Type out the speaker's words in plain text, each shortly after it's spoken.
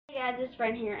guys, it's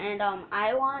Brent here, and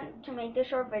I want to make this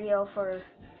short video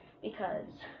because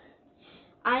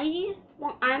I'm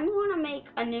want to make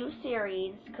a new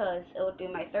series because it would be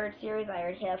my third series. I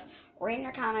already have Read in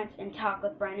Your Comments and Talk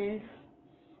with Brennan.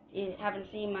 If you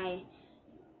haven't seen my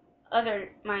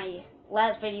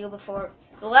last video before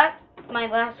my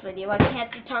last video, I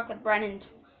can't do Talk with Brennan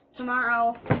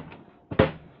tomorrow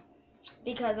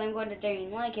because I'm going to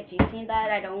Darien Lake. If you've seen that,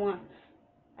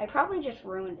 I probably just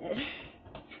ruined it.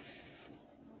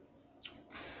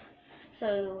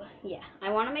 So yeah,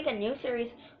 I want to make a new series,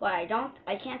 but I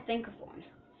can't think of one.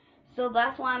 So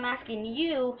that's why I'm asking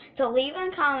you to leave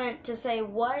a comment to say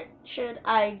what should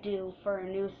I do for a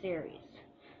new series.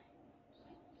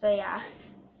 So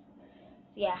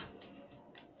yeah.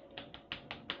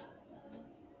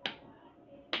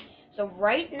 So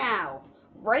right now,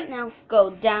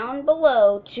 go down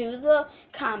below to the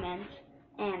comments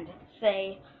and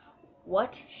say,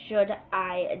 what should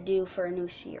I do for a new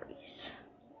series?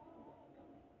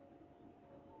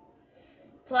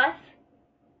 Plus,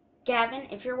 Gavin,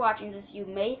 if you're watching this, you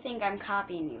may think I'm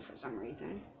copying you for some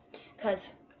reason. Because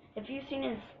if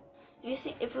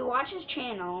we watch his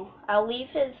channel, I'll leave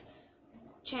his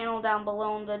channel down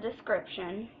below in the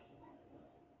description.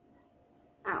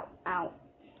 I'll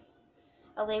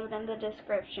leave it in the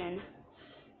description.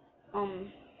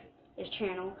 His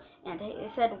channel, and he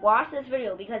said watch this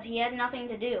video because he had nothing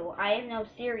to do. I have no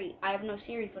series,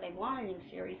 but I want a new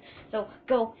series. So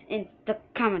go in the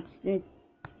comments.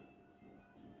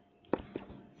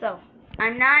 So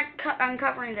I'm not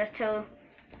uncovering this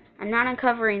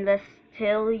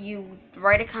till you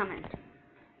write a comment.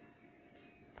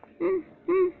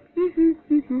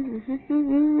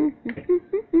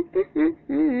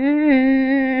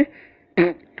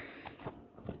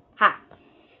 Ha.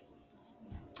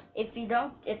 If you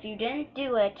didn't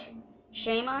do it,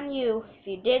 shame on you. If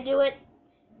you did do it,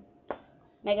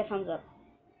 make a thumbs up.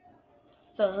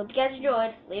 So I hope you guys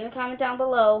enjoyed. Leave a comment down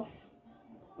below.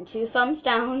 And 2 thumbs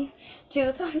down.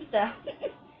 2 thumbs down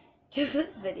to this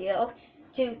video.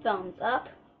 2 thumbs up.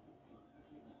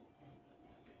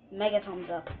 Mega thumbs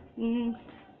up. So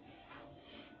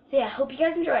yeah, hope you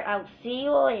guys enjoyed. I'll see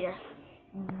you later.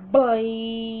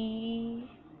 Bye.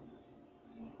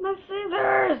 My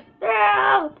scissors!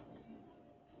 Help!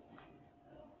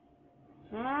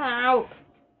 Help!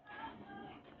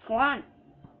 Come on.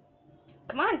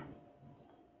 Come on.